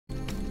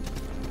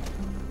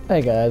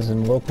Hey guys,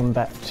 and welcome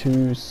back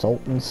to Salt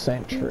and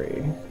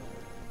Sentry.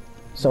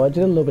 So I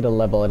did a little bit of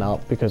leveling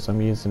up because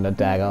I'm using a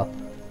dagger,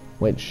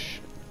 which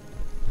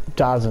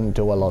doesn't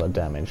do a lot of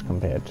damage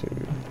compared to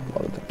a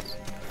lot of things.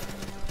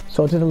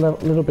 So I did a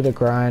little bit of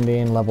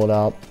grinding, leveled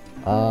up.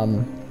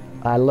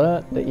 I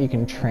learnt that you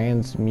can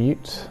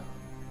transmute,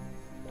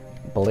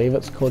 I believe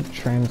it's called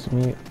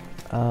transmute,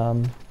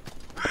 the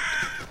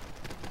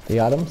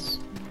items.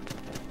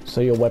 So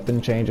your weapon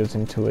changes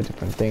into a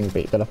different thing,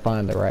 but you gotta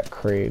find the right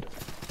creed.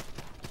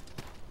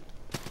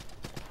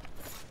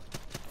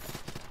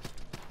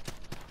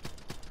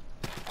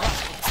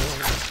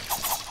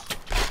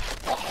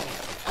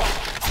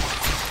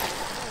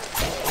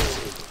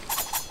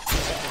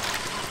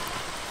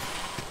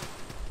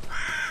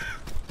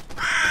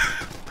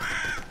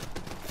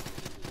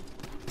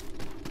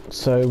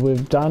 So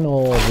we've done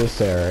all of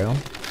this area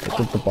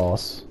with the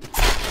boss.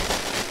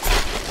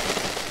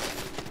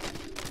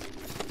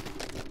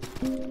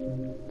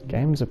 The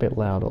game's a bit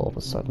loud all of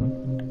a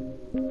sudden.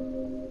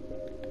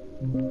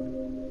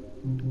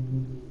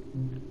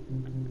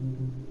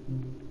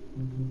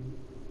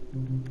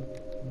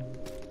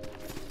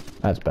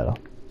 That's better.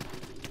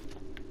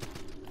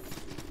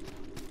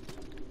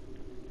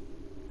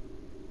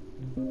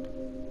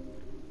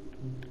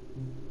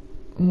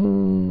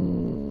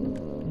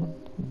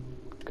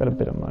 Got a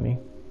bit of money.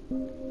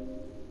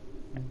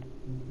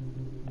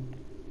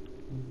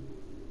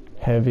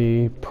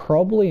 Heavy,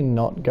 probably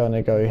not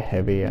gonna go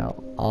heavy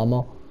out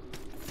armor.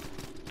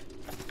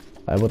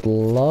 I would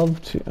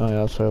love to. Oh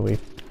yeah, so we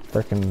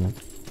frickin'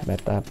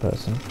 met that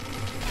person.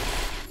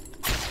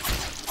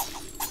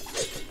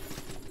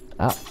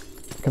 Ah,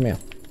 come here.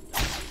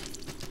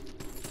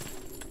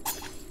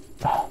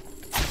 Ah.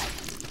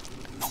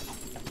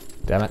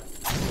 Damn it.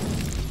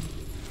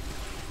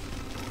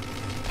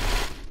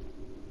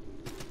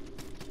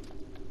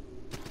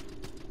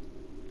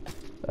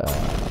 What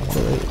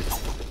are these?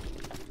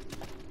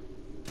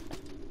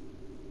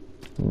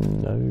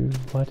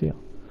 No idea.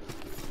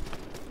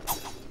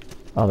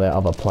 Oh, they're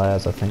other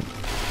players, I think.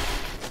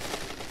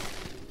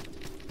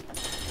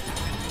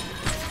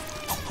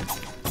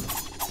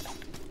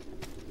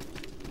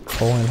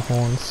 Calling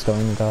Horn,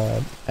 Stone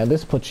Guard. And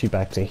this puts you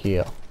back to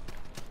here.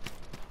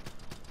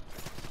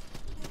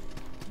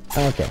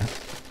 Okay.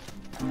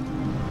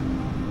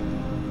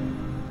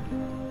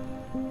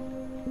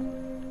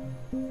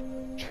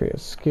 Tree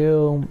of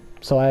Skill.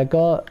 So I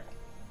got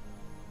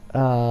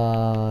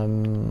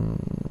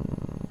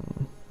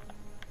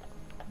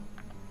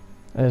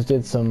I just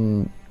did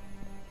some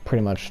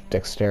pretty much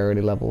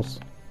dexterity levels.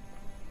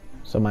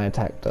 So my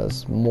attack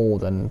does more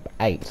than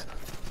 8.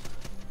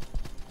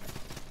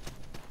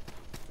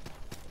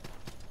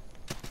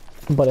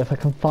 But if I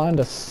can find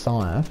a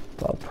scythe,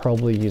 I'll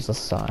probably use a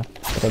scythe.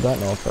 But I don't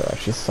know if there are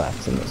actually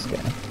scythes in this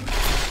game.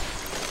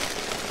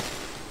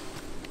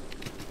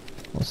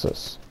 What's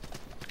this?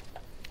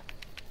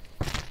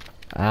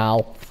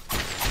 Ow.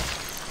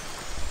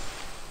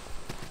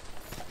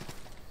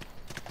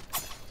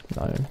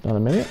 No, not a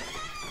minute.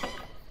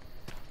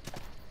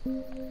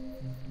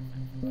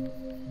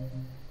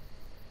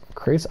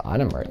 Increase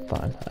item rate,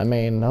 fine. I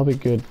mean, that'll be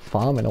good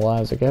farming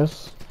wise, I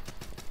guess.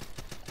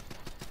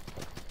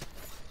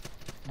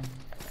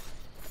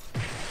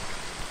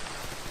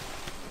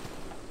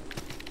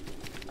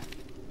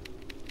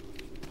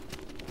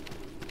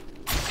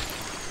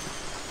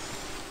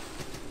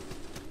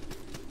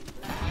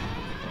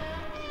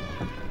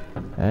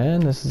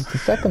 And this is the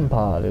second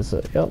part, is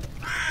it? Yep.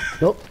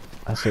 Yep.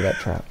 I see that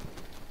trap.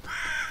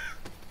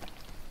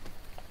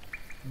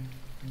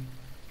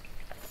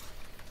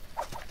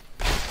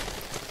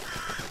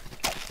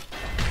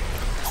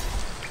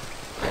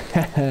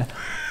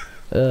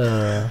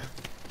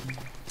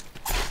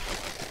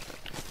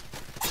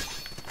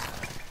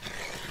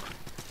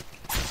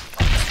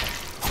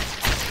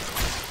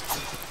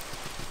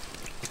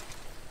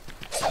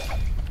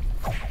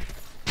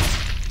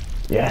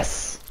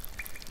 Yes.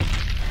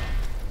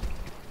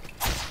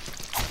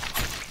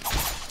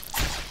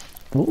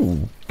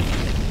 Ooh.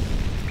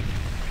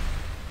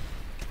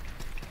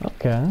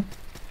 Okay.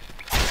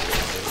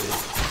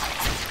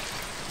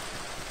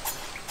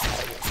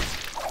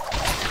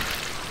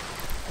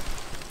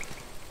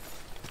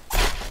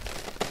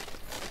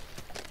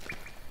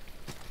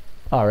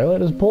 Oh really? I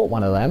just bought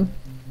one of them.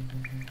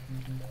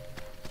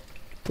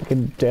 We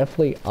can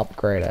definitely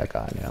upgrade our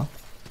guy now.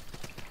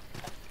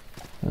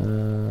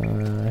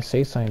 I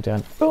see something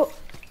down. Oh!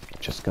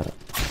 Just got it.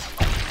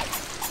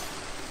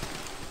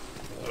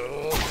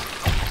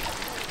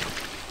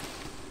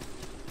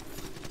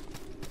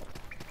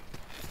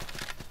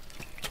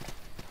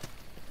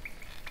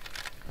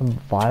 A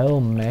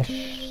vile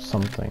mesh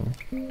something.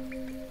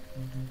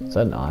 Is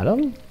that an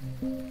item?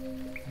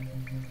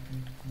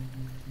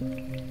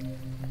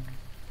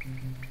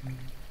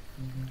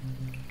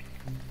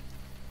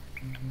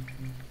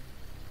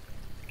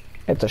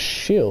 It's a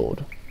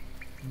shield.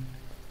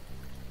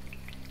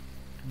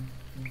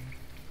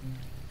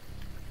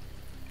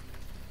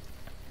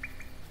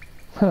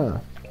 Huh.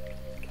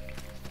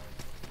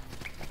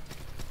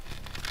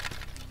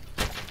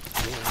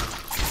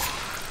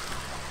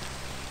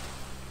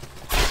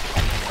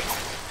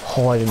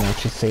 Oh, I didn't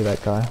actually see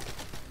that guy.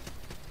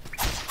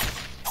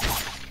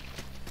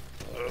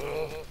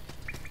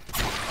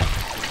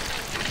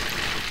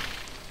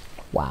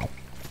 Wow.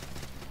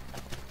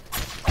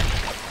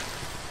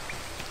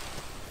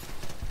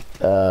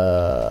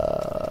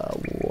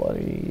 What are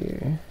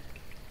you?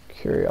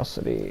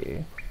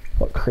 Curiosity.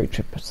 What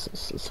creature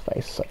possesses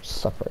face such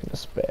suffering and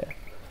despair?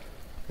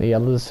 The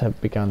others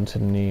have begun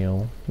to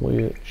kneel. Will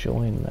you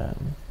join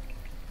them?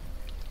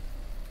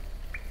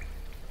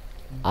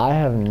 I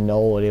have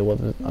no idea what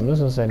this, I'm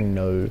just gonna say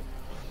no.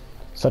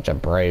 Such a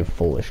brave,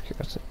 foolish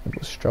curiosity. It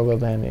will struggle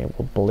then, it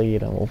will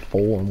bleed and will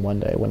fall, and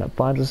one day when it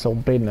finds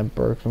itself beaten and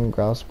broken,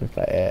 grasping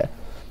for air,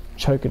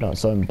 choking on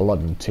its own blood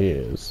and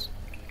tears,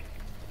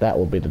 that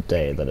will be the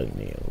day that it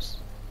kneels,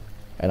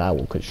 and I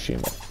will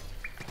consume it.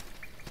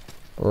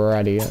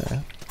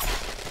 Rightio.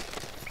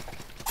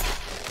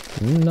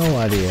 No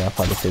idea if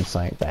I just did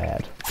something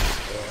bad.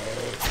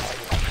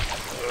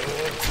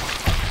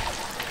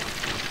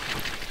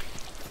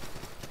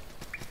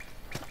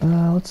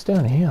 What's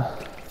down here?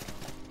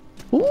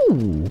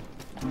 Ooh!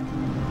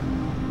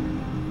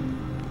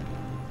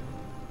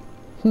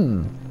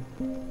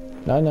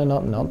 No,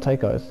 not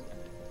take oath.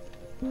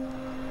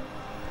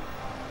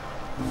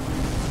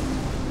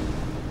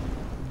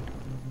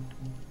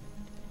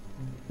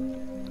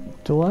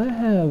 Do I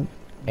have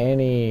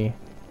any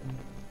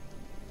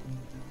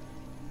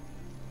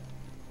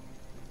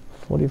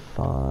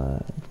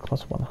 45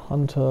 class 1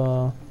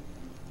 hunter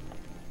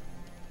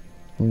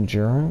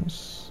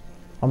endurance?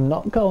 I'm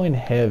not going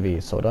heavy,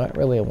 so I don't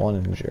really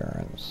want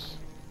endurance.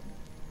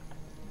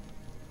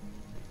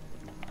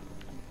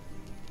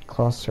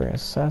 Class 3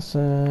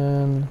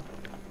 assassin.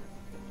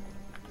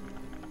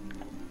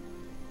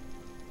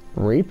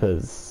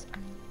 Reapers.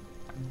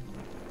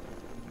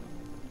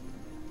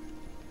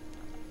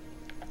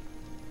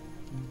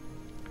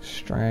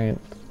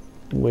 Strength,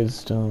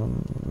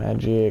 wisdom,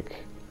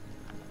 magic.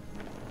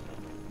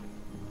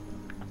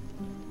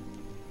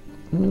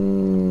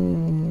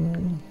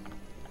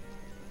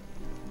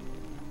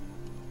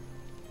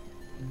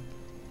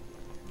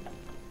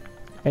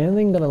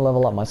 Anything gonna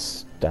level up my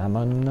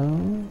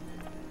stamina?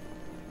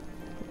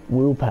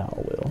 Willpower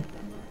will.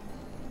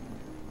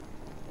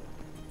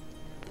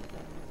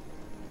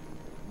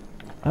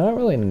 I don't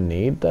really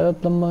need that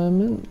at the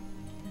moment.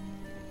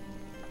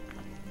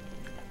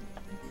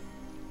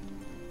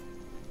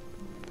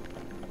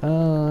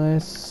 I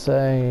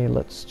say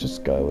let's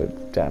just go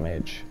with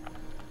damage.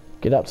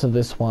 Get up to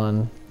this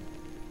one.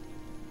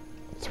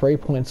 3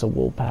 points of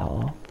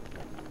willpower.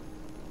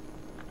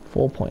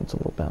 4 points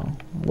of willpower.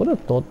 Would have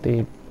thought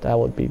that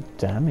would be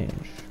damage.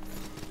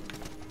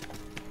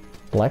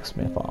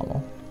 Blacksmith armor.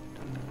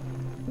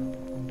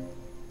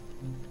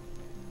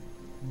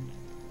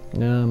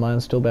 No,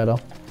 mine's still better.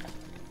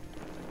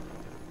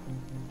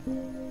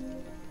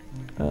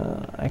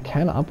 I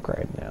can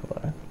upgrade now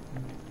though.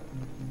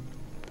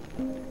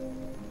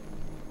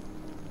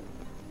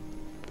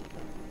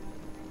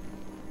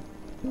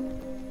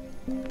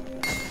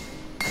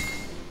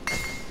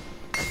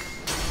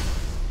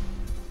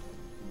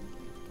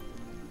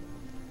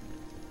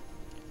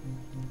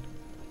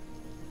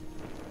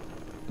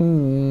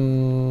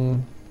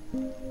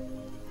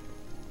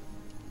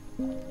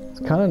 It's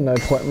kind of no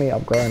point me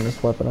upgrading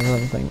this weapon or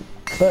something,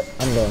 but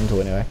I'm going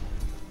to anyway.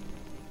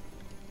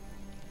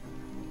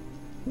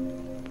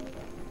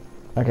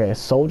 Okay,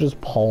 Soldier's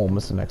Palm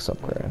is the next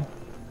upgrade.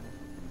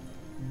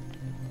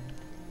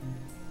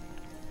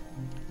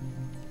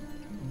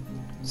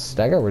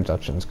 Stagger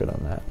reduction's good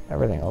on that.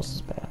 Everything else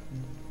is bad.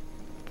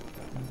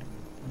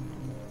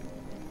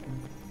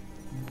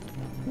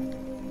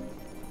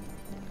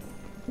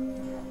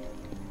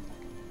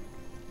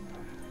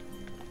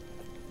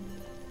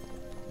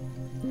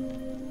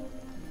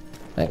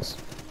 Thanks.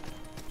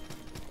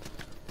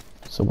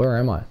 So where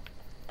am I?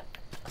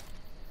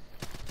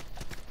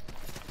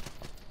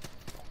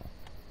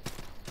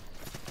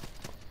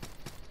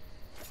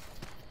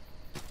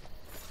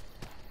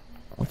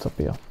 What's up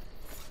here?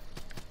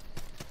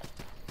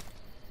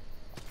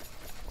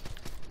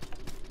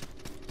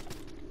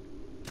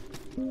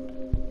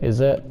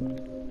 Is it?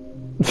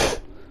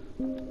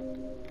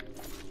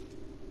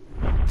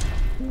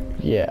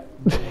 Yeah.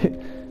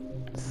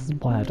 This is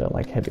why I don't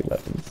like heavy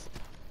weapons.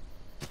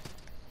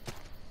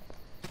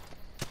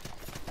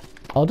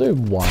 I'll do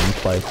one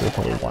playthrough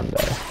probably one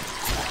day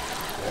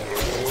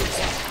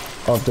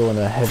of doing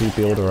a heavy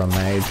build or a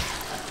mage.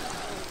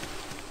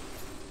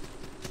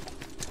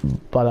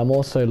 But I'm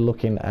also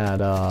looking at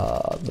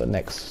the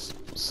next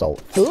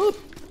Salt.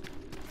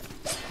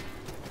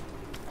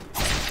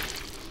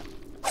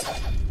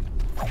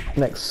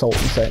 Next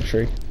Sultan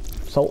Sanctuary.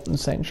 Sultan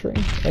Sanctuary?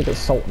 I think it's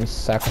Sultan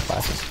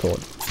Sacrifice it's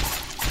called.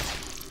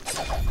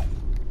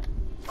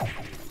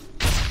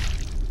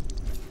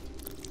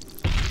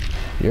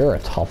 You're a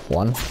tough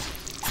one.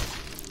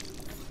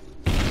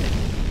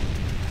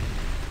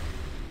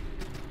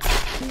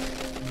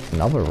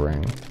 Another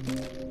ring.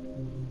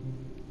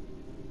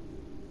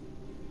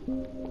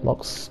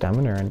 Locks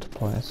stamina into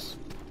place.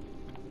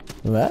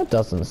 That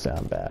doesn't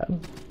sound bad.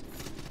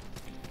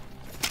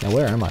 Now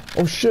where am I?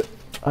 Oh shit!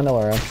 I know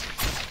where I am.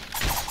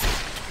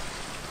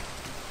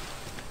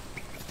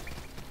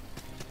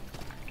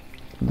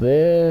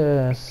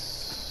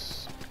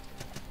 This...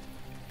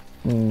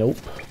 Nope.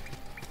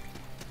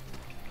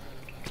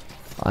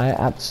 I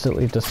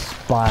absolutely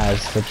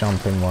despise the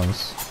jumping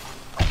ones.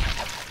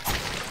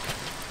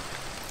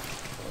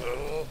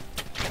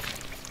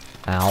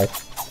 Ow.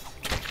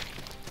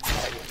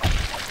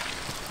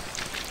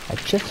 I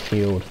just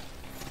healed.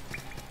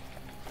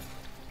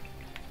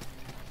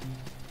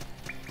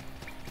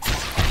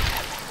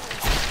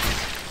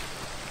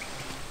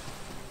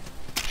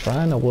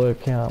 Trying to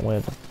work out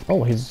where the...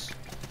 Oh, he's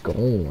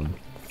gone.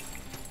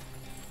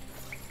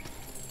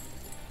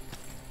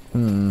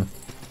 Hmm.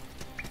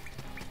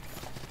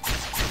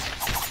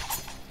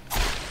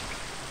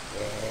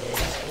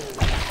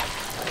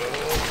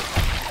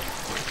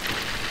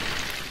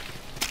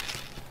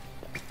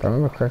 If I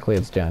remember correctly,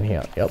 it's down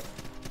here. Yep.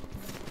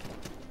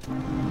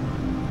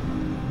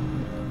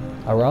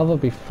 I'd rather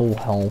be full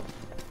health.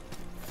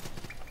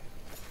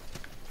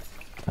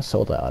 I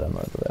saw that item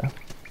over there.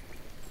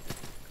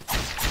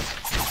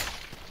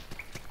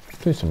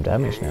 Do some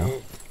damage now.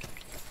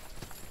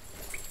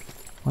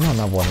 Why not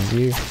another one of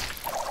you?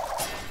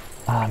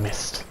 Ah, I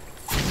missed.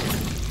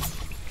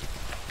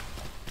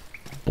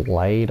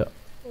 Blade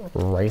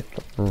Wraith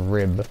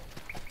Rib.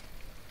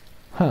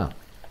 Huh.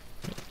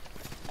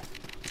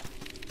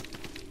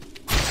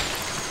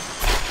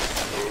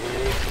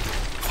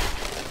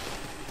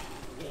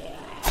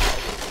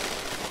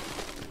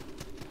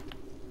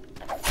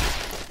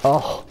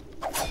 Oh.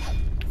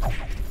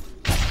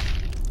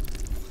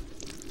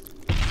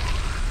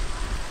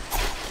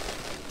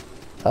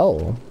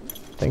 Oh.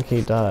 I think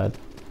he died.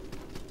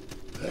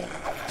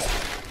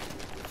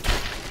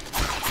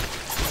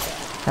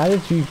 How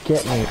did you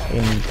get me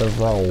in the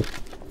roll?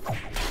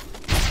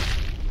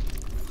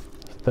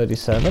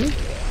 37?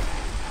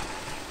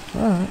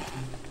 Alright.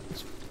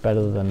 It's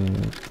better than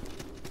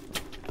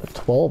the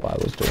 12 I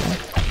was doing.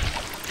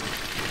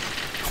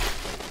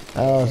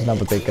 Oh, there's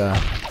another big guy.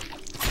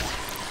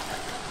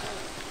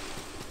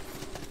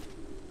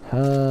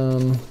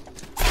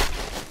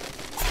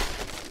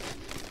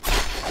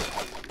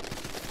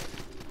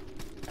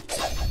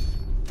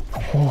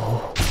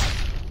 Oh.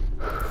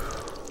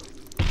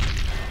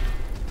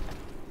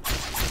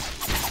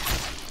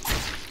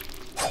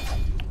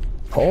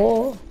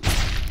 Oh.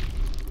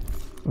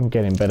 I'm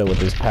getting better with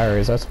these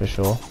parries, that's for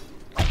sure.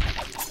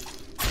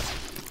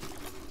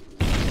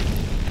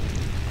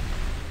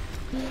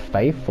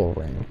 Faithful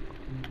Ring.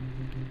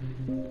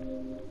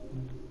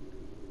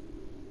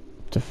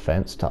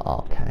 Defense to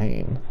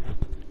Arcane.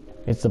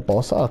 Is the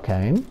boss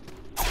Arcane?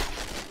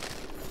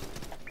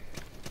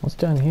 What's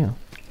down here?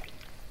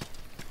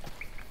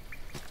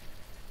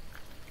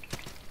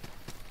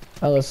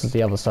 Oh, this is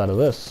the other side of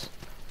this.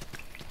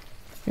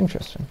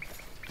 Interesting.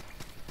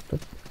 But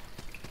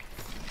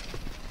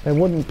there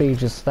wouldn't be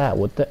just that,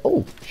 would there?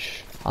 Oh,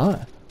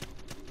 ah.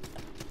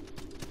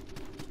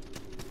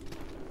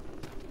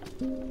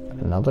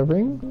 Another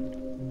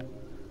ring?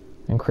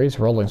 Increase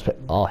rolling speed.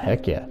 Oh,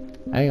 heck yeah.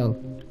 Hang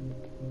on.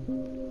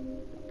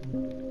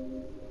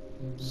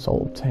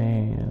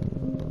 Sultan.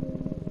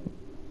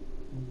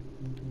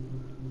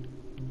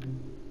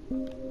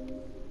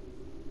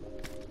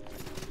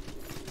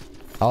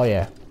 Oh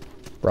yeah,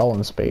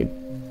 rolling speed.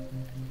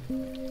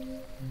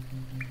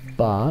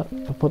 But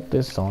if I put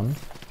this on,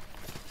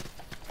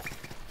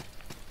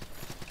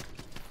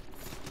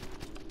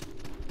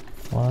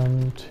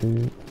 one,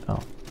 two,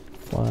 oh,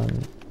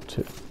 one,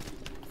 two.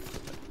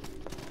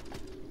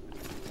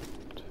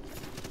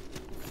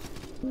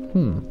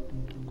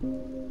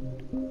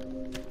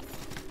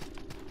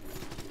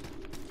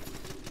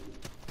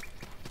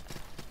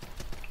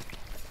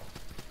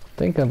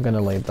 I think I'm gonna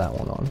leave that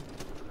one on.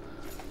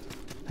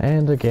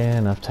 And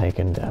again, I've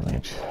taken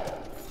damage.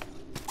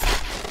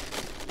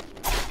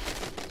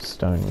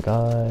 Stone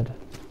Guard.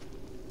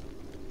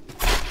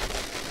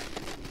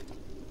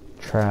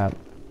 Trap.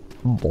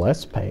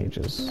 Bless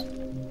pages.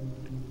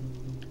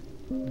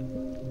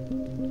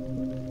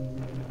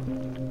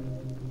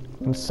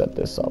 Let's set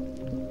this up.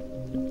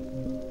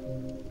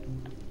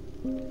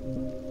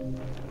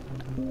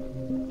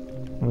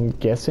 I'm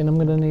guessing I'm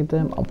gonna need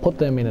them. I'll put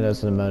them in it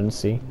as an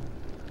emergency.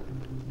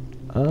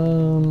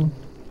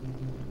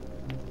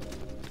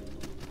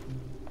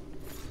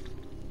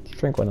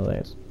 Drink one of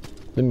these.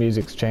 The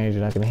music's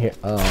changing, I can hear.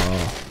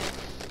 Oh.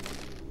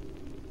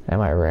 Am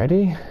I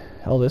ready?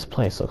 Oh, this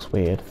place looks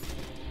weird.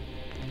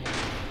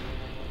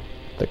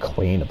 The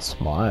Queen of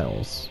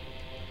Smiles.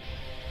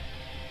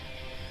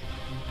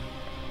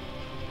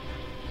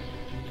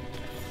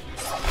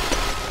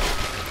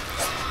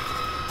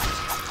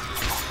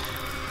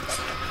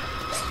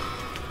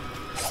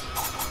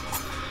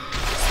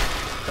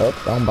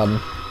 Oh, wrong button.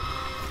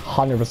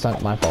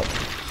 100% my fault.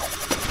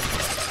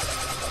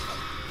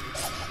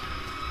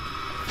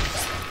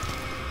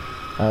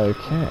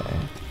 Okay.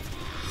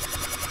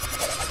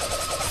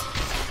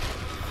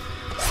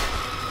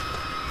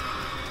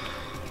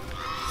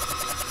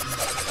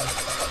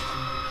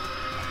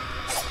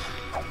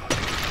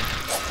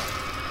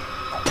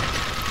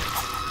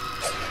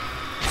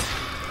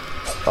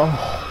 Oh.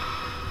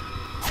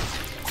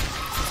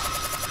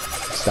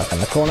 Stuck in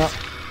the corner.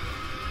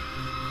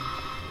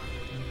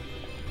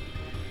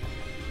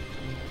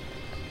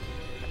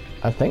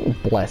 I think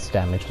bless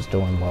damage was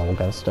doing well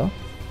against stuff.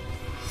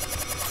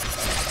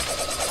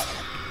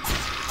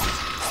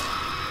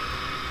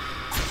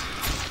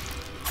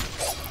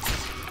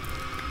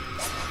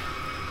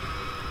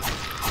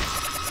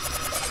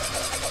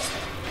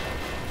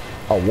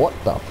 Oh, what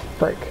the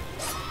frick?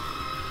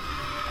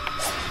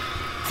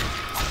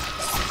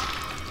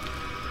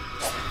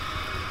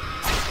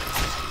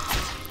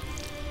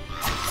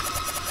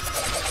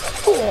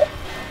 Oh,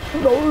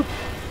 no.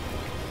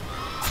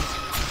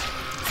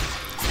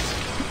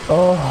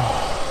 Oh.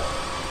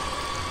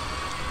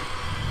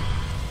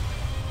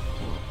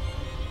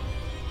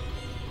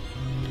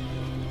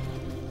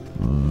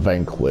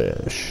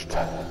 Vanquished.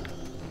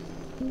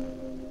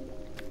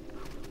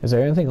 Is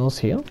there anything else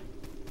here?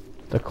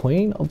 The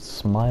Queen of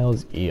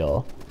Smiles'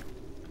 ear.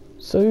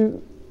 So,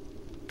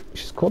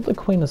 she's called the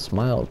Queen of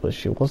Smiles, but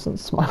she wasn't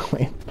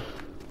smiling.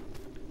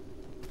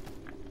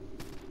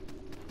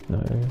 No.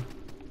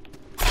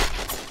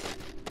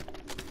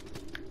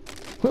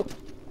 Whoop.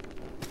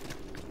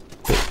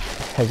 Bit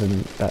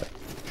hesitant at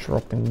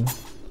dropping.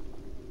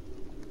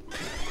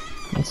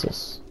 What's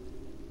this?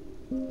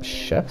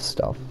 Chef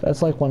stuff.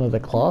 That's like one of the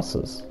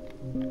classes.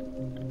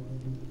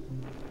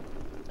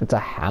 It's a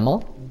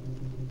hammer?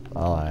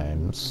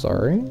 I'm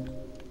sorry.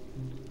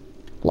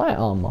 Light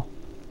armor.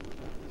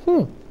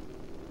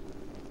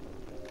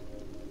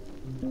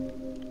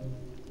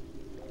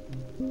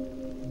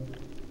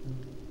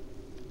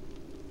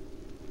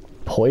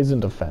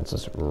 Poison defense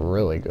is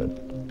really good.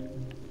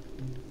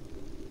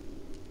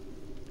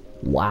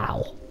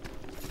 Wow.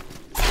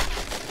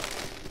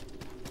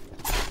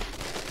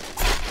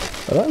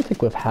 I don't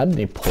think we've had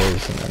any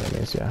poison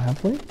enemies yet,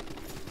 have we?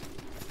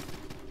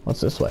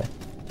 What's this way?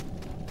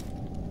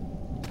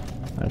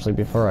 Actually,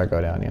 before I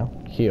go down here,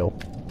 heal.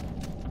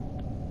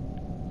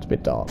 It's a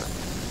bit dark.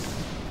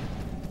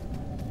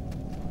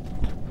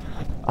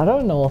 I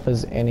don't know if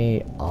there's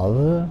any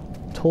other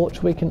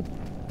torch we can...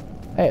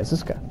 Hey, it's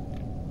this guy.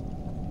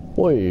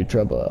 Oi,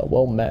 Trevor,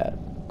 well met.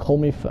 Call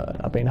me Fern.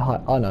 I've been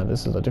oh no,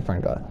 this is a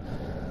different guy.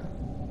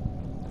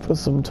 For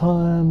some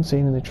time,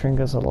 seen in the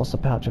trinkets, I lost a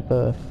pouch of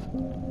birth.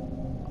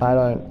 I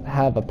don't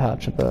have a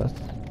pouch of birth.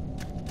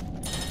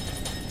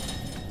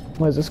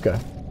 Where's this guy?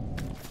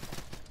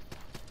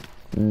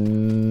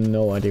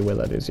 No idea where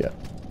that is yet.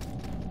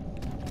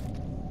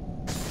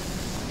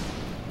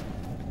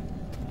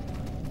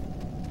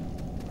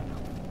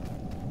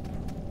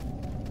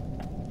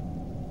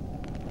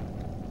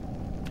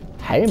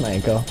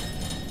 Haymaker.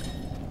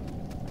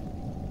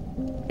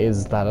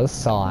 Is that a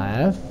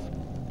scythe?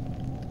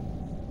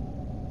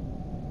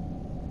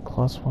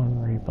 Class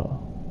 1 Reaper.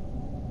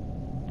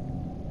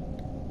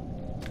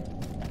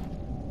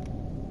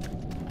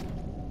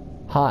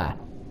 Hi.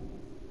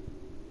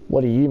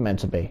 What are you meant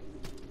to be?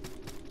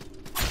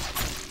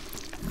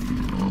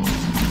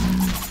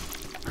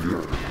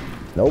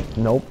 Nope,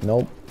 nope,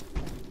 nope.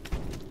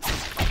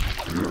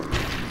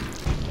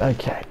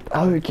 Okay,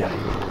 okay.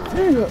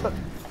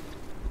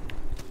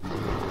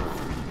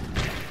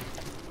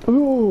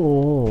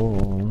 Ooh.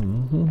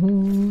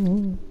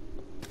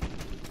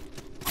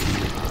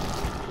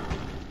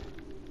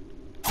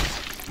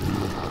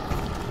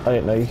 I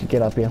didn't know you could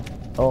get up here.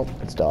 Oh,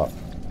 it's dark.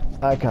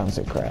 I can't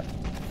see crap.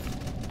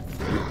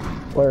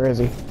 Where is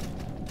he?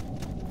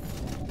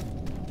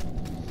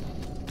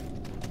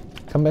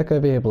 Come back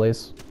over here,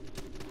 please.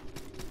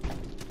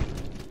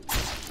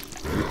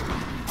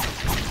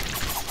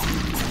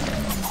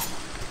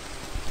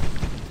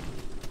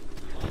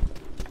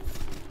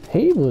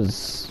 He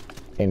was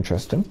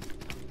interesting.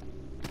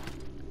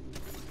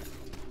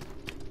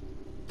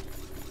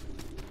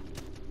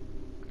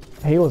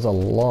 He was a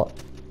lot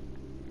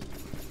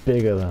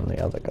bigger than the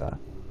other guy.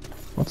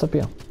 What's up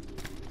here?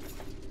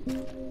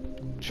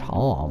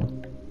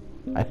 Charm.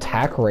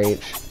 Attack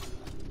reach.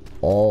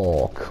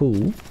 Oh,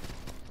 cool.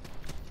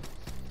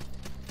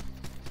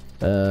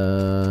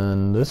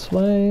 And this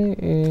way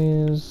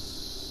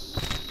is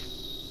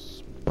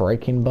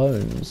breaking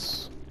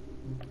bones.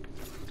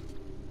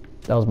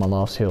 That was my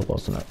last heal,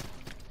 wasn't it?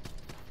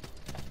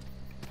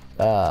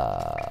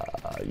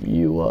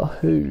 You are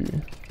who?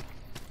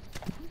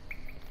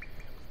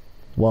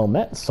 Well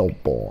met,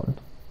 Saltborn.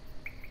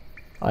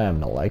 I am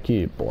not like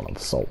you, born of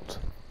salt.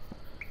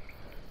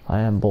 I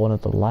am born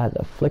of the light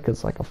that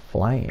flickers like a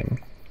flame.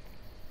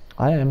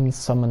 I am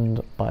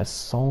summoned by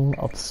Song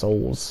of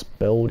Souls,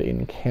 spelled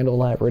in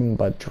candlelight, written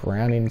by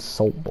drowning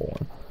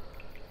Saltborn.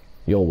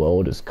 Your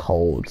world is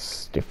cold,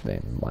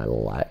 stiffening. My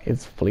light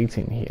is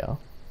fleeting here.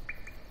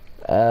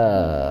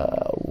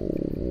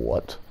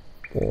 What?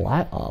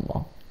 Light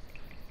armor.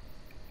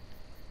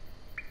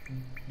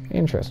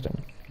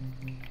 Interesting.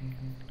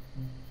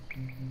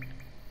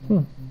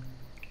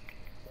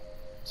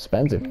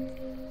 Expensive.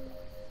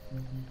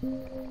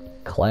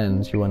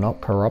 Cleanse, you are not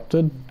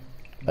corrupted.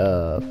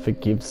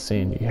 Forgive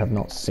sin, you have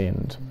not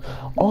sinned.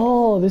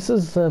 Oh, this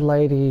is the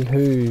lady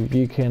who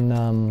you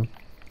can,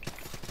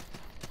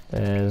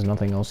 There's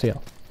nothing else here.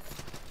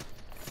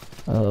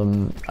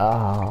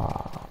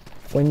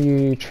 When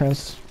you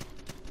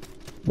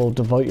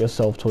devote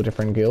yourself to a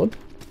different guild.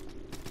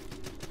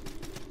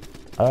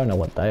 I don't know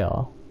what they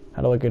are.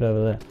 How do I get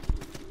over there?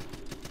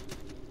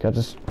 Can I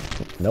just...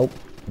 Nope.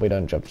 We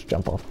don't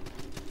jump off.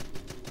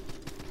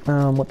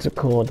 What's it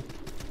called?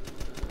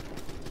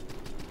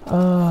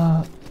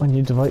 When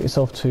you devote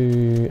yourself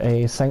to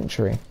a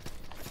sanctuary.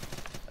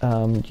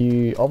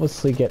 You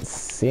obviously get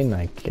sin,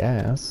 I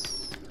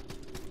guess.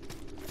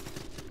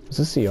 Is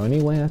this the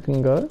only way I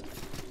can go?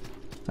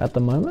 At the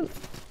moment?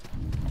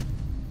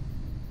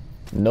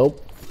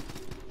 Nope.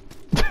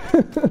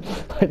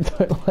 I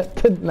don't like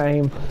the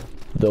name.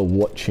 The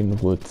Watching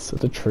Woods. Are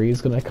the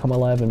trees gonna come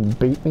alive and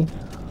beat me?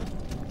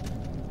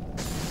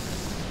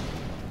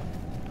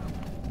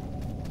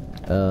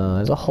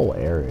 There's a whole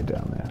area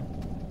down there.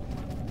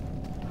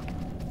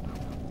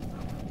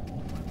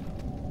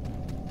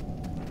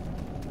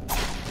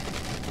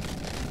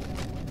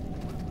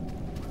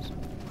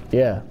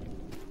 Yeah.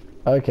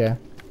 Okay.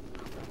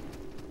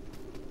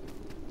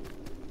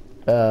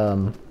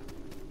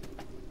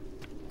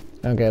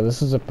 Okay,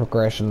 this is a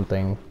progression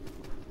thing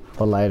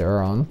for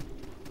later on.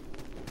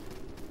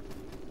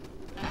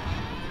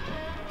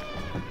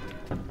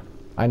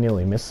 I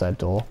nearly missed that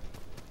door.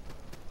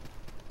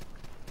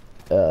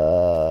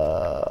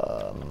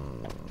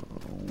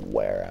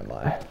 Where am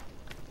I?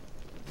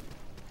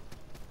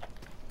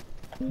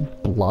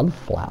 Blood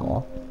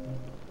flower.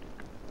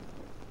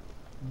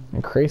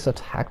 Increase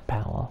attack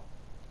power.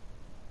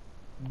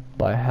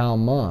 By how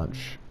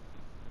much?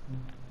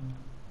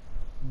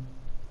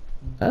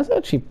 That's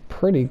actually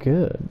pretty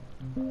good.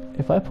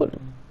 If I put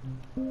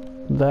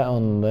that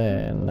on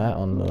there and that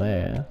on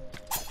there.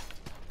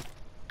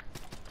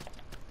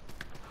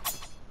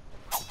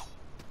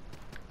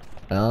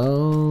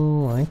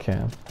 Oh,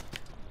 okay.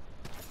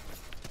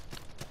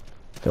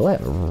 I feel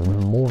like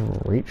more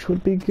reach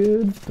would be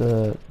good,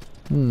 but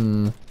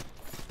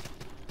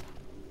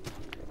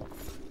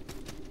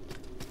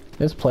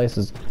this place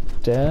is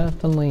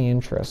definitely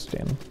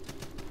interesting.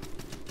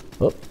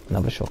 Oh,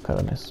 another shortcut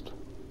I missed.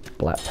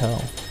 Black Pearl.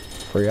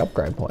 Free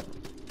upgrade point.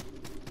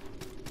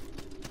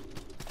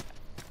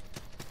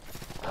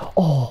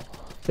 Oh,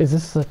 is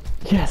this the...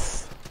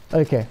 Yes!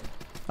 Okay,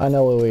 I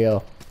know where we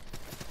are.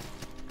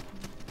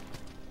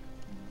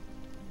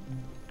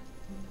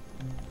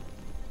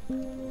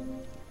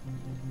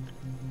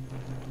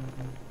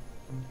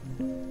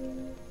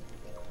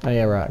 Oh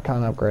yeah, right,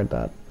 can't upgrade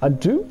that. I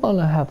do want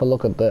to have a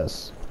look at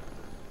this.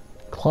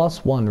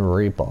 Class 1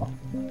 Reaper.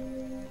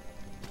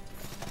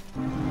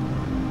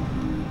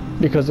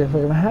 Because if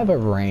we have a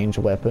range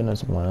weapon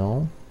as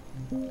well...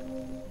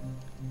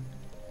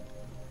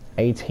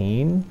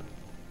 18? I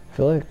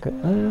feel like...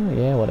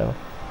 yeah, whatever.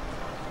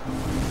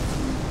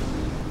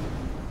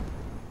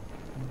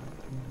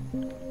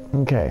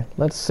 Okay,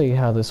 let's see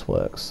how this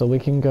works. So we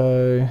can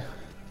go...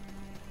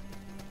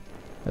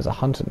 There's a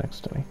hunter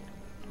next to me.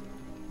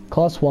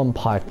 Class 1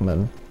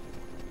 pikeman.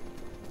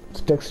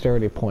 It's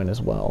dexterity point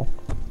as well.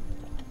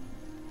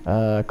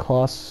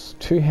 Class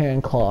 2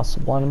 hand class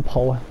 1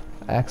 pole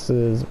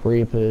axes,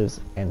 reapers,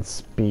 and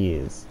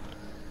spears.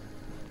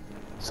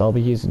 So I'll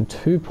be using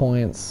 2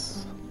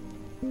 points.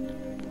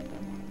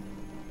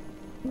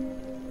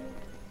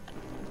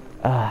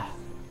 I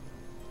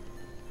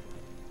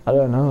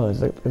don't know,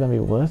 is it gonna be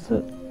worth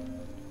it?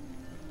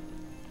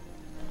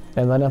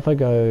 And then if I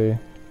go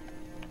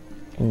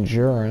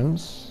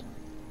endurance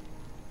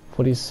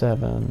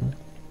 47.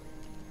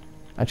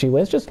 Actually,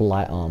 where's just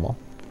light armor?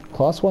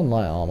 Class 1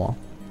 light armor.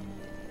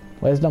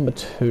 Where's number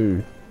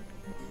 2?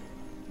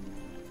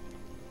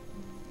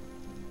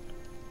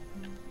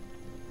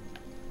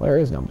 Where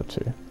is number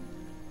 2?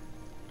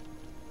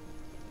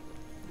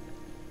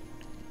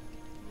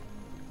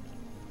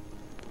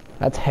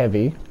 That's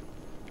heavy.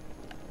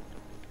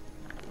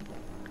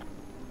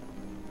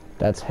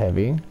 That's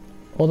heavy.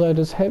 Although,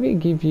 does heavy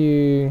give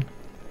you...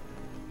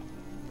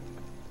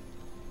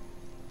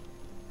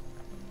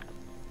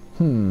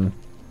 No,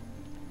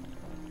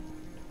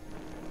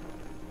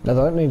 I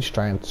don't need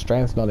strength.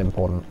 Strength's not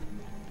important.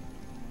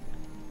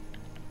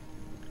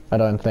 I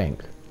don't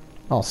think.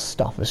 Oh,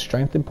 stuff. Is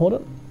strength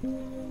important?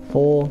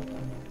 For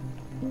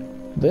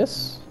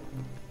this?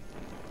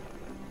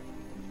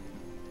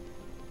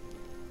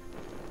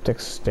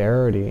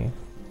 Dexterity.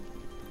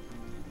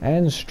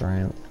 And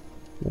strength.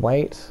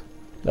 Weight.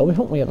 That would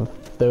put me at a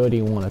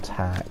 31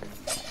 attack.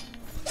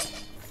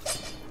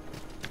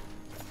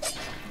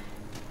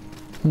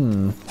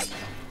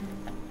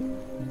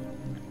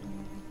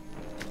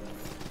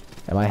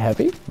 Am I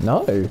heavy?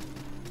 No.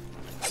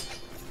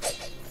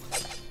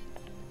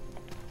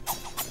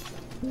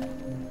 I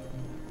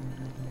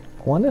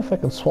wonder if I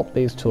can swap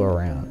these two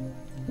around.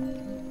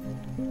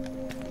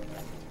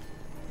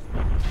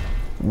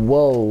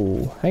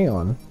 Whoa, hang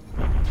on.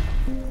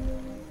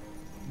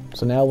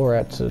 So now we're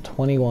at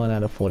 21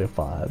 out of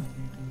 45.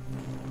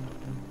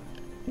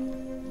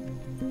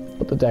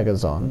 Put the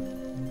daggers on.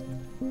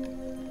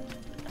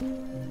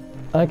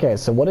 Okay,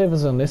 so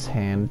whatever's on this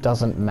hand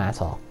doesn't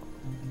matter.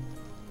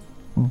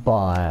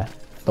 by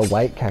the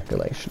weight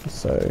calculation.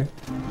 So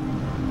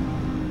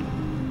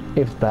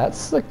if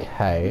that's the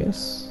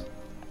case,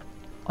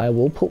 I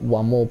will put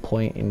one more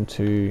point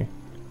into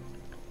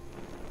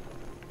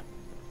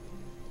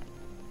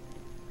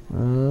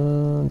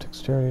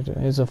dexterity.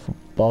 Is a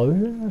bow,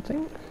 I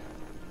think.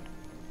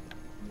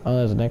 Oh,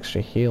 there's an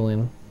extra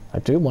healing. I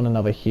do want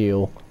another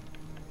heal.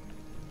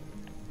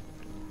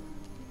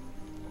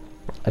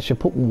 I should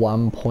put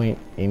 1 point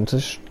into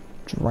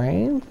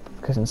strength,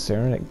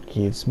 considering it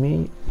gives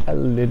me a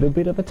little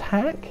bit of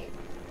attack.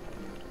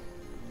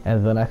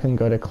 And then I can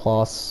go to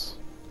class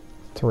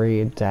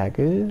 3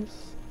 daggers.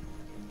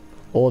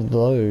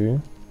 Although,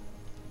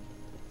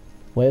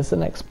 where's the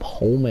next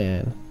pole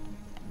man?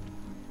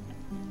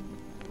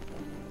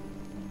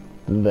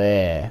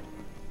 There.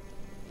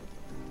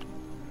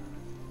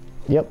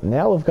 Yep,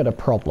 now we've got a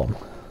problem.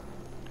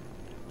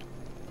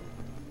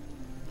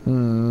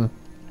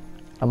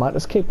 I might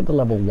just keep with the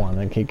level 1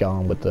 and keep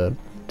going with the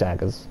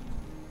daggers.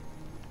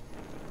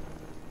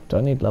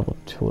 Don't need level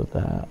 2 of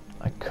that.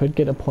 I could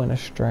get a point of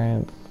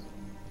strength.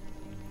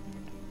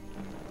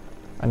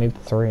 I need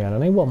 3. I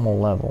don't need one more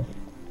level.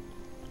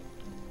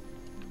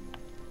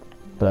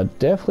 But I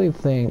definitely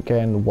think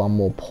getting one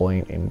more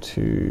point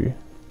into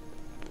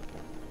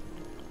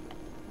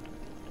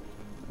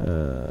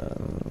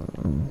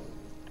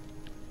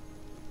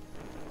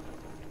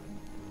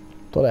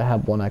thought I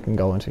had one I can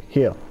go into.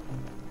 Here.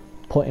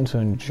 Point into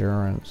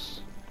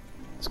endurance.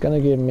 It's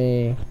going to give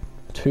me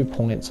 2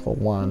 points for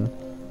 1.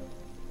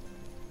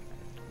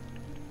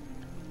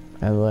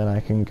 And then I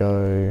can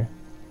go...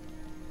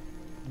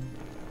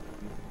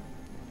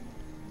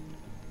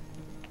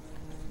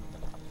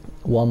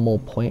 one more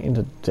point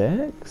into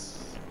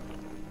Dex?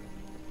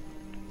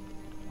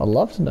 I'd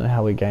love to know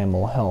how we gain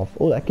more health.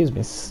 Oh, that gives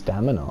me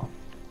stamina.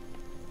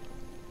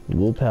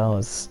 Willpower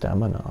is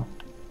stamina.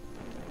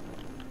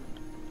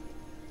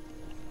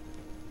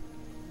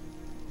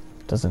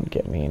 Doesn't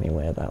get me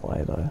anywhere that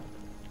way though.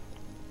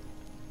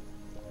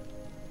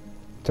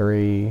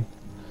 3,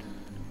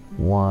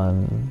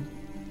 1.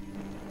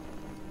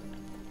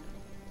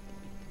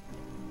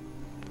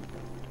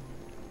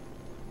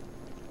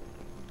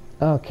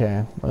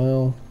 Okay,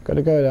 well,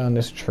 gotta go down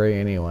this tree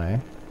anyway.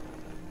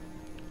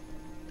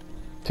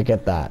 To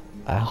get that,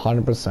 I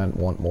 100%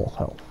 want more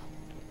health.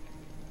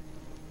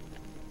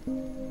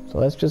 So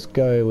let's just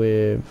go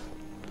with...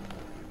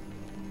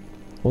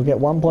 we'll get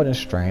 1 point of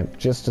strength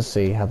just to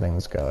see how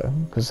things go,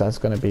 because that's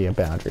going to be a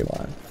boundary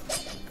line.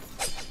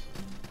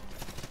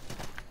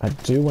 I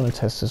do want to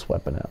test this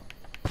weapon out.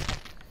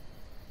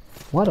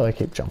 Why do I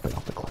keep jumping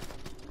off the cliff?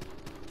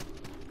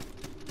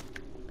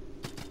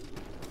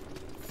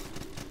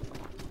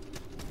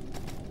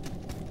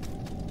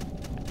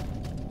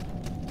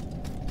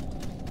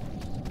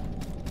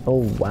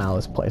 Oh wow,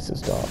 this place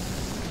is dark.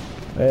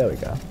 There we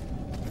go.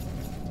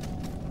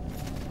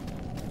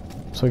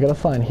 So we gotta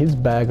find his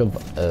bag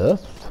of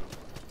earth.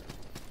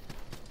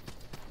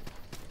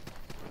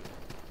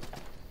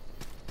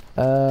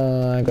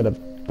 I got a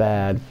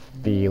bad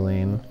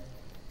feeling.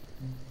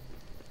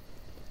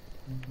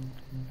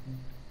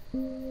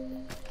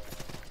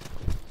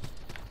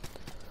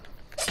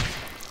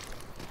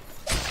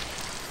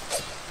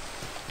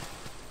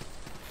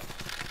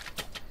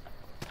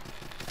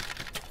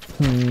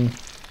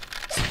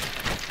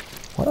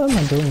 Why am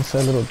I doing so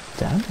little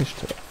damage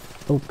to it?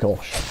 Oh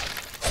gosh.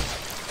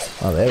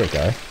 Oh, there we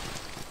go.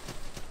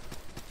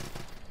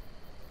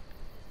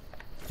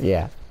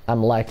 Yeah,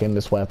 I'm liking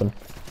this weapon.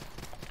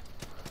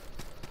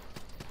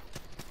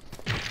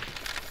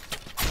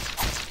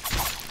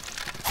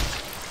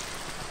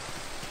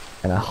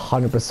 And I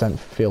 100%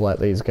 feel like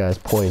these guys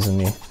poison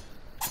me.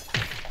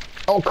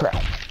 Oh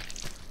crap.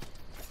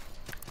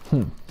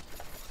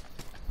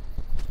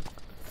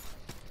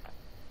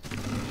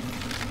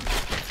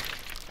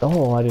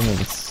 Oh, I didn't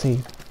even see.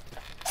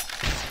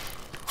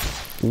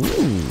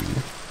 Ooh.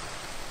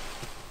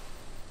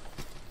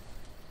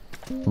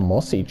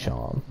 Mossy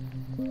Charm.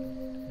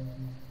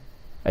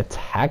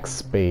 Attack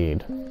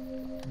speed.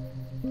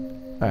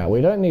 Alright, we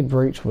don't need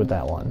breach with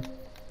that one.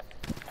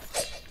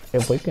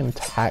 If we can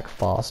attack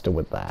faster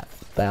with that,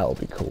 that would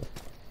be cool.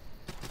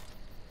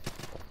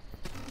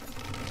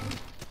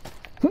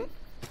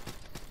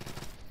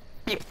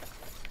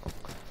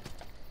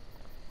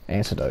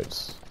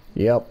 Antidotes.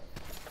 Yep.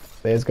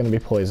 There's gonna be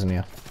poison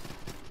here.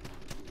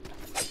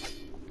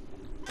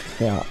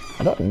 Now,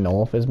 I don't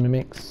know if there's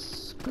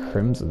mimics.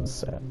 Crimson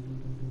set.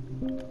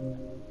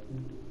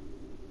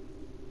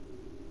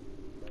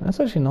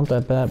 That's actually not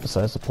that bad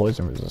besides the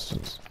poison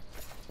resistance.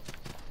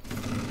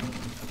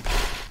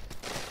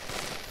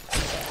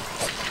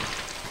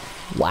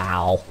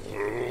 Wow.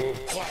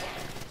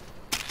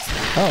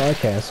 Oh,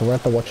 okay, so we're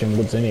at the Watching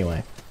Woods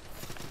anyway.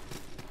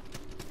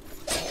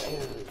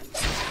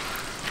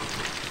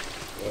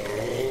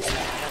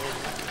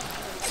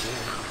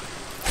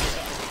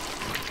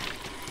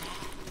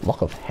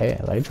 Lock of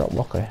hair. They drop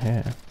lock of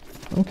hair.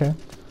 Okay.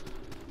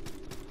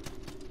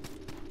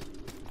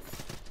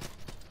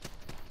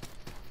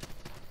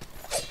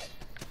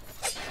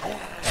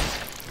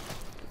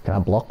 Can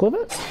I block with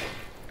it?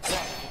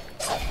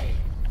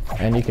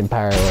 And you can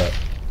parry it.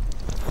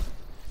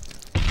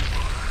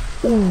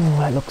 Ooh,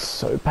 that looks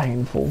so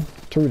painful.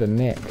 Through the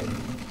neck.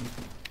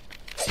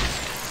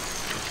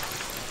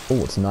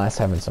 Oh, it's nice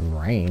having some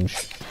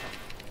range.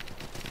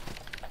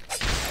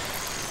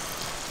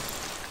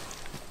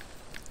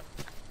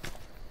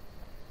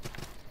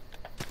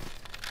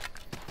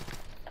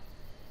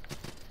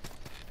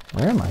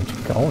 Where am I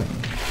going?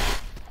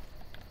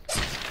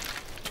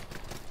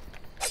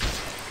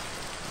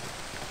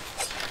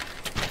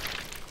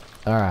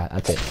 Alright,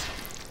 that's it.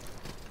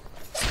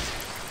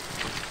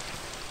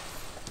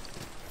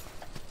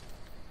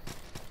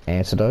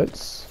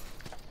 Antidotes.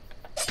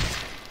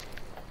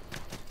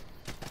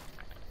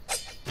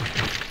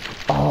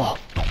 Oh!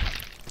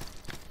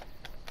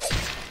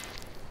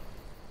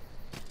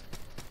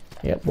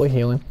 Yep, we're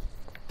healing.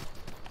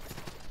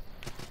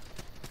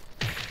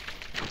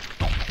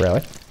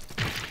 Really?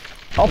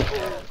 Oh!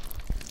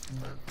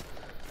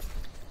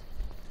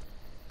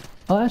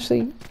 Oh,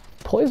 actually,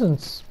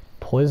 poisonous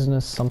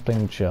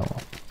something gel.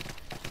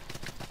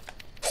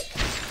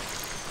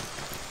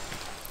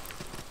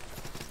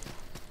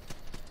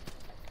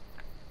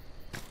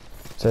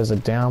 So there's a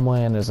down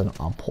way and there's an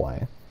up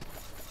way.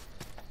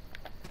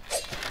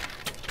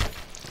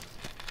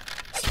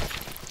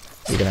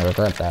 You're gonna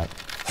regret that.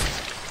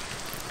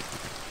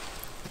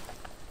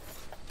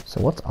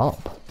 So what's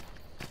up?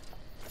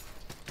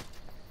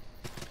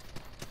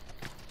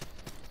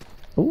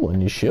 Ooh, a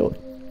new shield.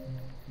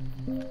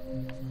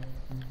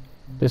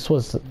 This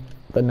was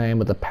the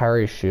name of the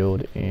parry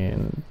shield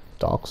in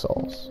Dark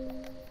Souls.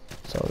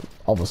 So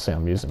obviously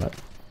I'm using it.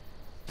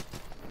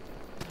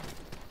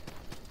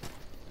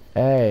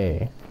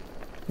 Hey,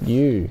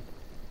 you.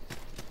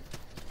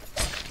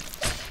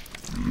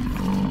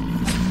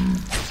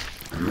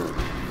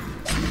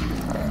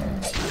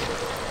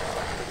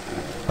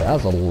 That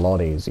was a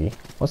lot easy.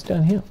 What's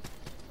down here?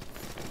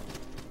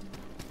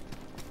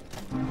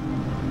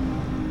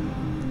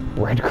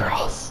 Red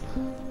grass.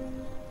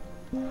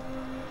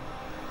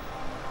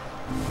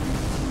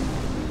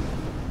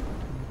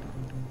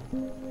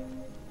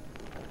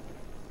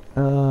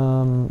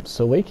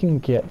 So we can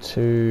get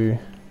to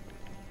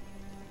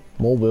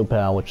more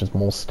willpower, which is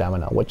more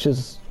stamina, which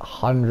is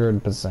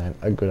 100%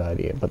 a good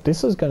idea. But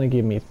this is going to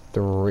give me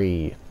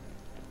 3.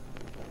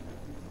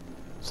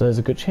 So there's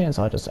a good chance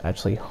I just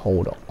actually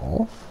hold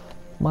off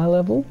my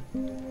level.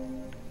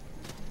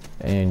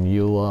 And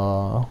you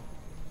are...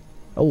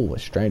 Oh, a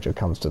stranger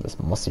comes to this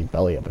mossy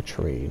belly of a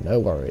tree. No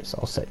worries,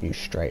 I'll set you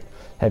straight.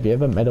 Have you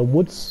ever met a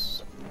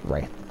woods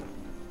wraith?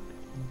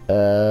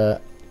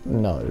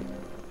 No.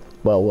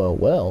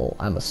 Well,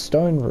 I'm a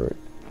stone root.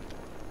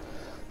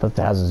 For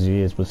thousands of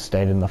years we've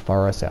stayed in the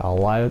forest.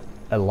 Our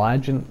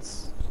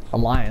alliance,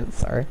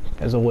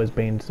 has always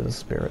been to the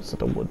spirits of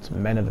the woods.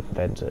 Men have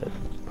invented,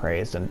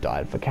 praised and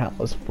died for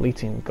countless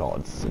fleeting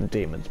gods and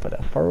demons, but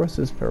our forest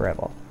is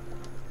forever.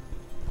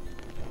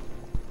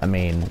 I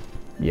mean,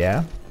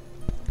 yeah.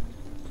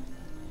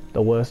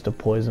 The worst of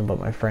poison, but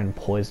my friend,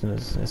 poison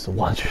is a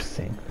wondrous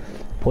thing.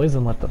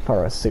 Poison like the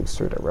forest seeps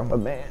through the realm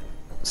of man,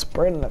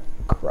 spreading the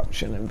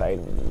corruption,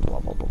 invading,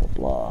 blah blah blah blah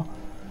blah.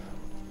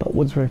 But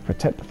woods wraith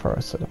protect the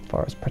forest, so the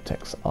forest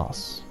protects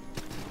us.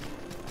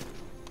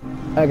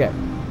 Okay,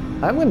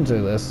 I'm gonna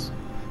do this.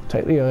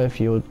 Take the oath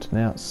you would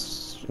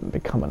denounce and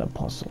become an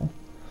apostle.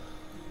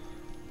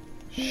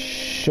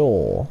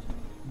 Sure.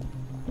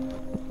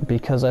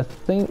 Because I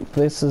think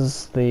this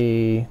is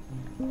the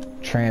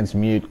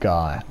transmute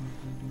guy.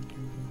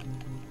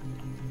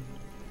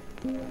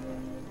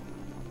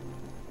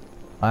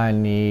 I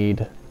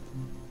need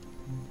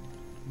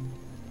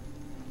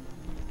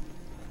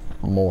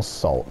more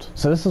salt.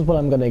 So this is what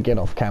I'm gonna get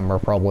off camera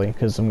probably,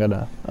 because I'm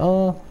gonna...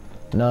 Oh,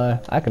 no,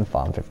 I can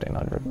farm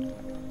 1500.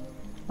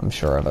 I'm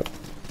sure of it.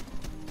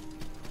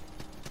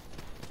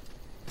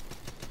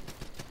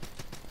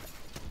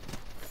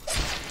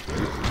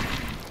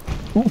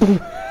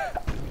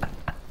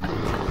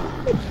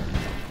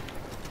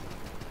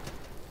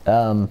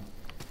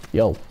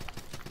 Yo.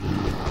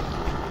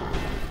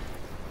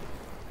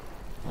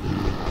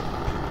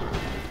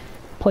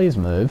 Please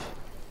move.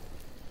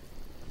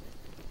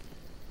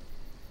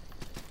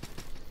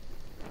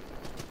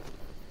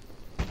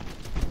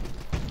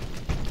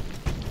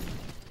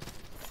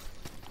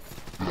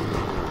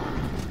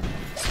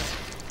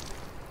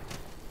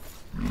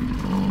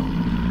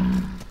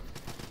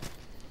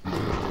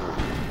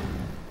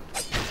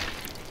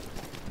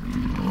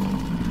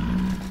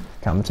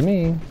 Come to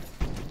me.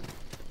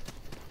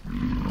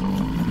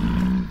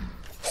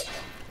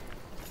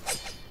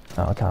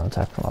 Oh, I can't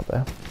attack from up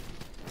there.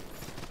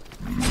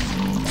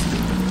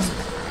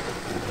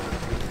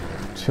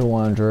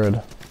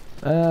 200.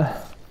 I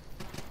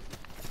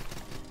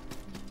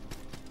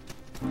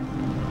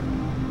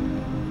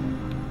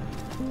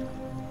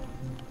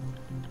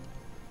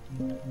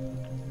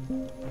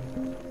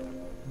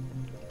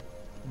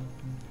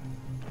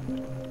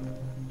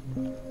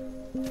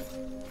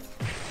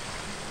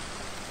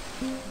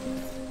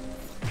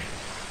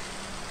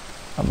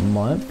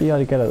might be able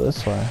to get it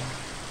this way.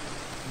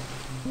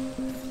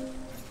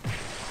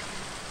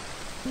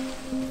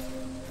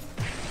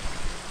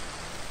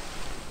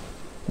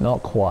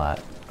 Not quite.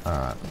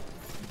 Alright.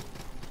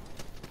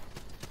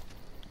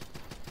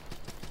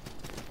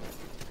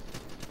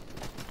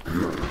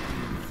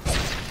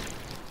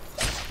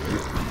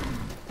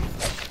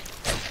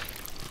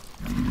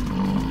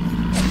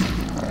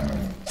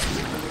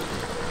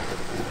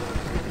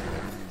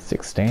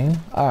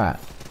 Alright.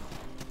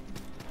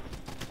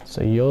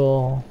 So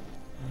you're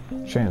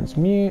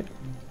transmute.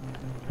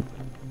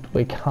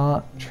 We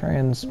can't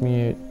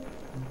transmute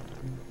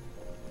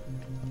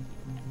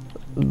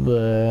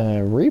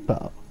the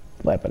Reaper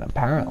weapon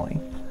apparently.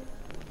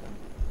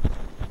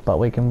 But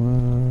we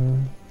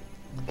can...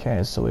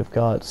 Okay, so we've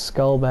got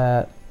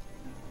Skullbat.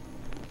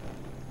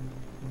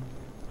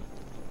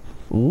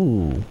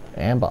 Ooh,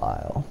 Amber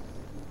Isle.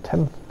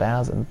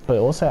 10,000, but it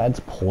also adds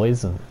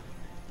poison.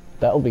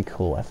 That will be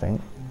cool, I think.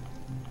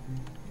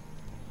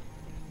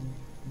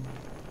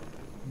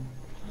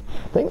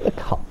 I think the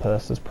cut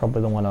purse is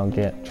probably the one I'll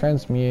get.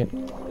 Transmute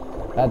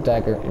that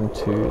dagger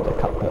into the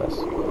cut purse.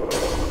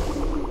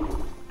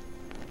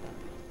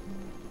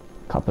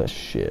 Cut purse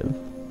shiv.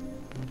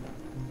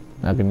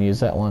 I can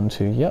use that one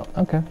too. Yep,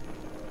 okay.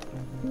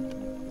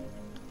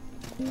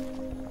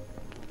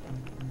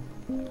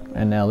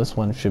 And now this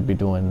one should be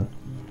doing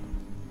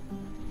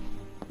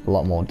a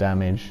lot more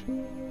damage.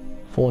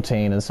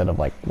 14 instead of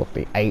like what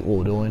the 8 we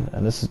were doing,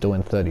 and this is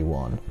doing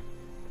 31.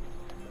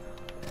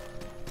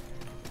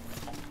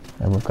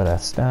 And we've got our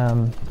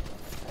stam,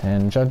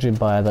 and judging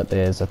by that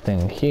there's a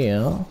thing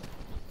here,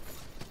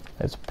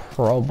 it's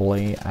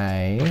probably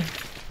a...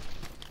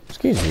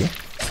 Excuse me,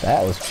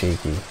 that was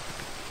cheeky.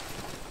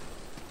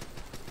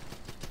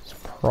 It's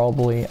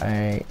probably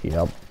a...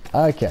 Yep,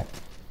 okay.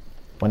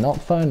 We're not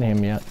phoning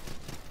him yet.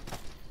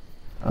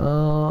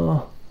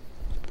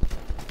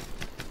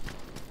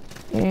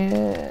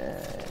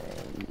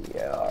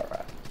 Yeah,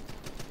 alright.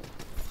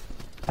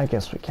 I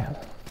guess we can.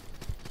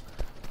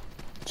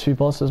 2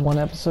 bosses, 1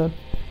 episode.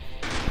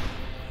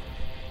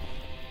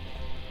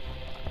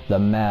 The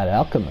Mad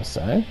Alchemist,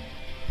 eh?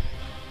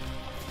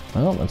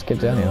 Well, let's get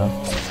down here then.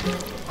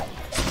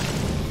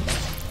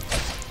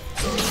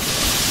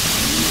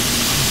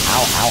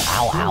 Ow, ow,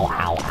 ow, ow,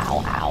 ow,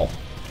 ow, ow.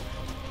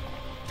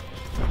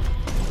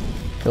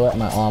 Feel like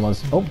my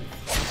armor's... Oh!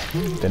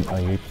 Didn't know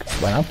you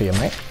went up here,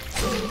 mate.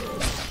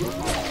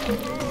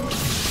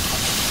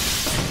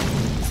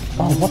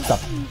 Oh, what the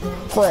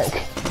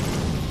frick?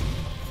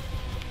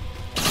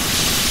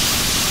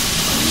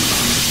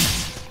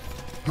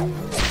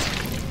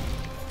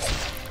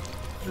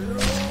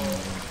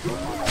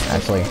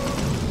 Actually,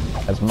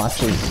 as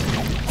much as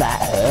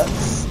that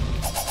hurts...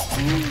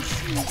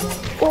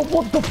 Oh,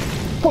 what the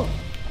fuck?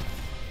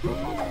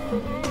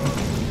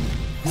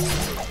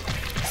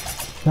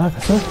 No,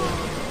 no.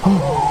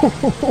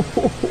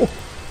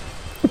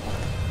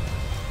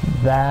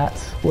 That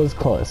was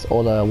close,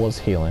 although I was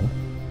healing.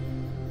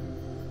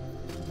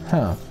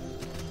 Huh.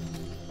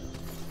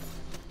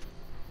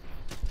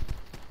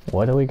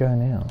 Where do we go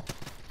now?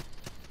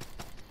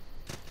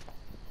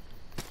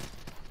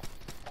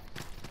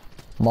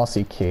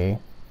 Mossy key.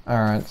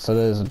 Alright, so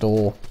there's a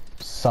door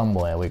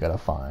somewhere we gotta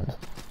find.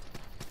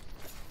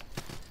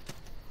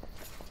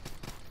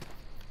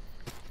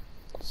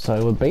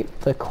 So we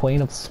beat the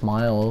Queen of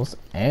Smiles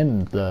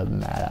and the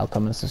Mad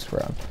Alchemist this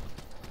round.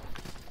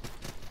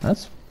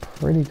 That's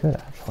pretty good,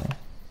 actually.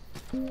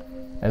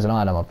 There's an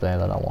item up there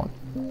that I want.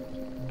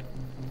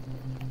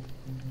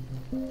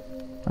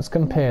 Let's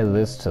compare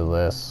this to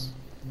this.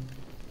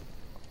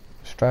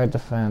 Stride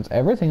defense.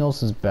 Everything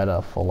else is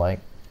better for, like,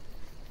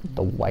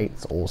 the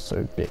weight's also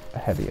a bit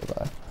heavier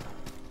though.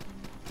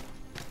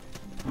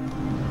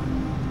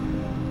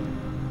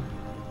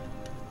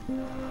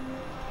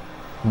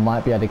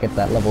 Might be able to get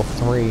that level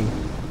 3.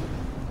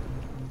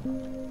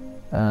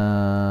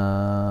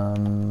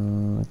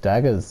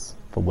 Daggers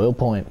for will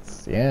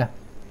points, yeah.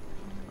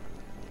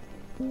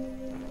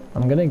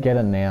 I'm gonna get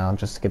it now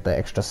just to get the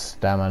extra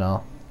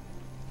stamina.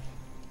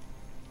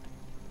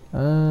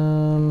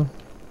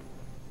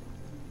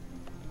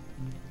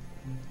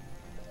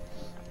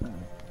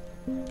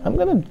 I'm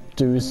gonna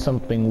do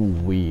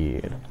something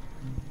weird.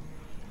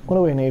 What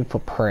do we need for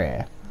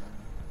prayer?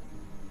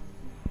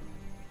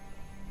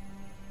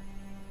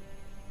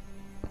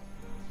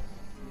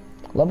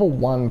 Level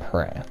 1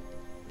 prayer.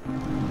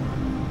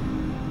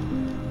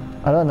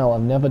 I don't know,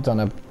 I've never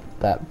done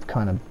that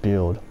kind of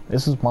build.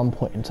 This is 1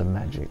 point into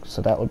magic,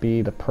 so that would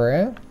be the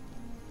prayer?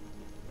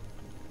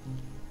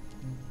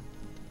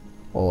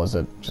 Or is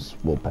it just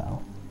willpower?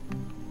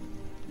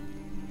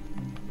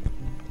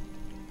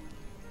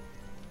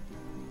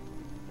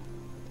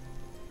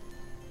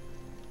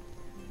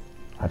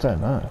 I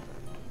don't know.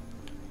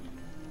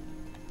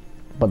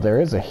 But there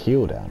is a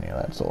heal down here,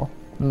 that's all.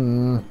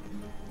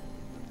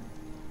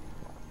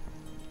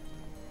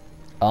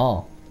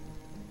 Oh.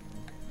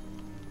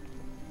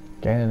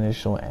 Gain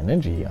initial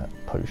energy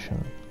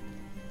potion.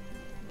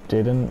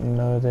 Didn't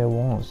know there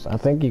was. I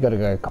think you gotta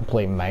go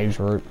complete mage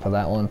route for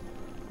that one.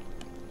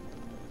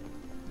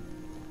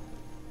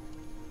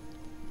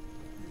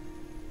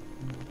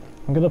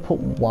 I'm gonna put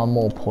 1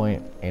 more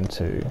point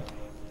into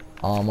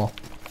armor.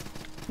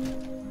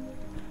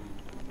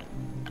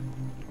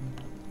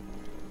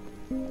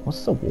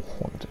 What's the war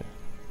horn do?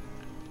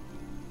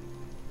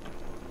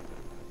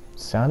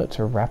 Sound it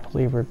to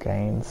rapidly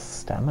regain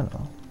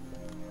stamina.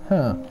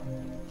 Huh.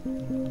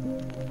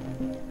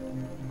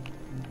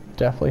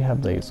 Definitely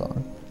have these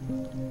on.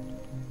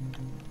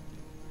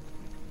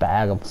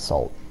 Bag of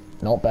salt,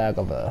 not bag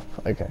of earth.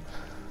 Okay.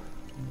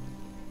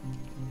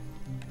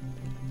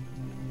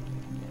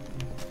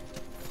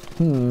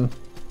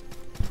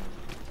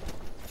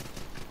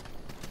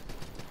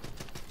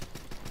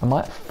 I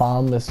might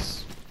farm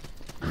this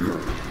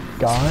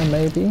guy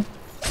maybe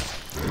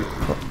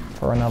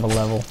for another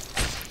level.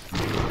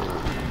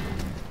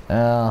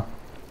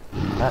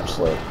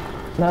 Actually,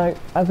 no,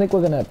 I think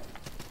we're gonna...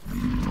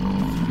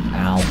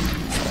 Ow.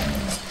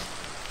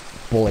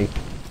 Bully.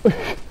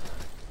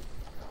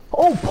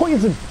 Oh,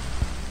 poison!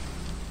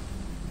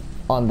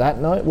 On that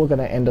note, we're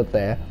gonna end it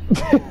there.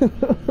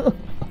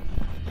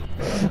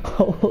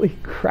 Holy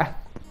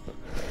crap.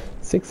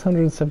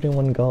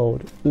 671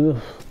 gold.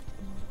 Ugh.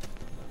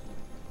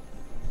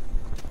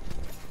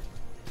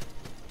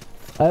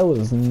 I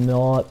was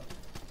not...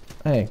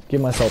 Hey,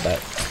 give my salt back.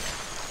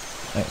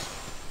 Thanks.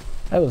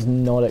 I was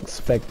not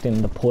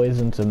expecting the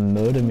poison to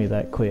murder me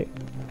that quick.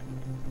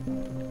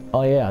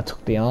 Oh yeah, I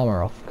took the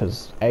armor off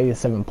because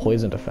 87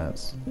 poison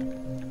defense.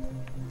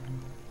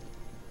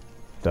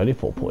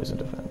 34 poison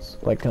defense.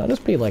 Like, can I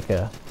just be like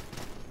a...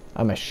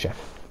 I'm a chef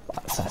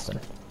assassin.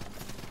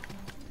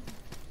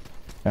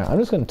 Alright, I'm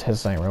just gonna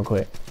test something real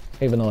quick.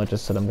 Even though I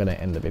just said I'm gonna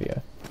end the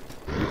video.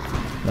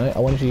 No, I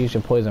want you to use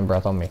your poison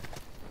breath on me.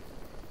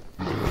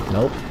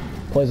 Nope.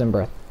 Poison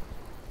breath.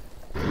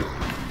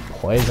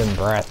 Poison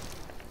breath.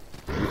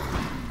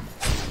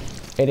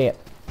 Idiot.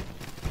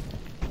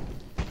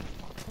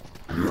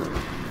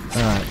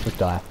 Alright, just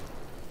die.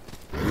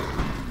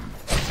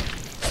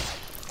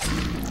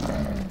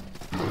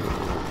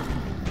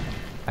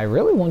 I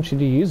really want you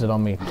to use it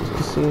on me, just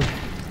to see if...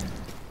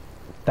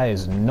 That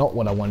is not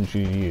what I wanted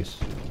you to use.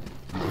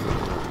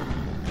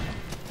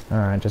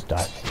 Alright, just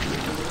die.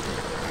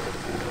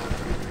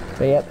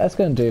 But yeah, that's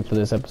going to do it for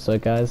this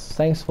episode, guys.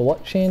 Thanks for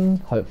watching.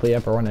 Hopefully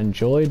everyone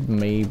enjoyed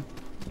me,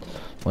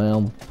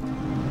 well,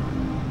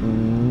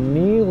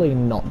 nearly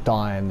not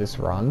dying this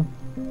run.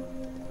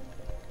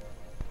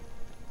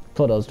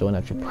 Thought I was doing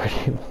actually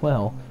pretty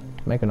well.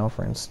 Make an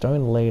offering.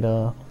 Stone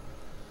leader.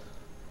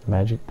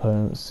 Magic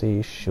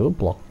potency. Shield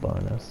block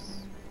bonus.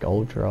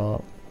 Gold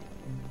drop.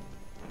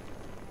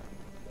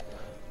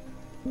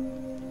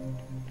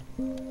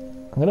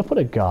 I'm gonna put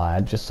a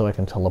guide just so I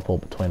can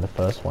teleport between the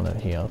first one and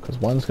here, because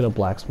one's got a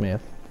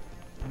blacksmith.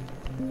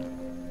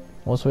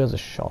 Also has a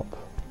shop.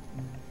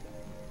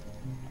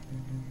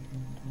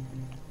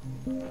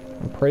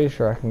 I'm pretty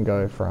sure I can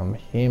go from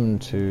him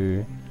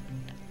to...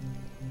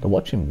 The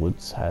Watching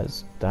Woods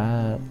has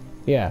that.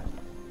 Yeah.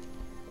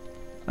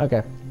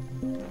 Okay.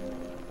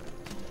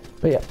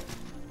 But yeah.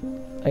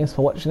 Thanks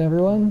for watching,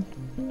 everyone.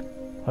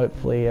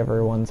 Hopefully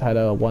everyone's had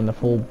a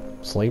wonderful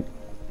sleep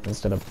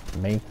instead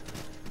of me.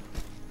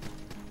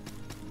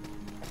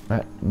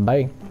 Alright,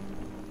 bye.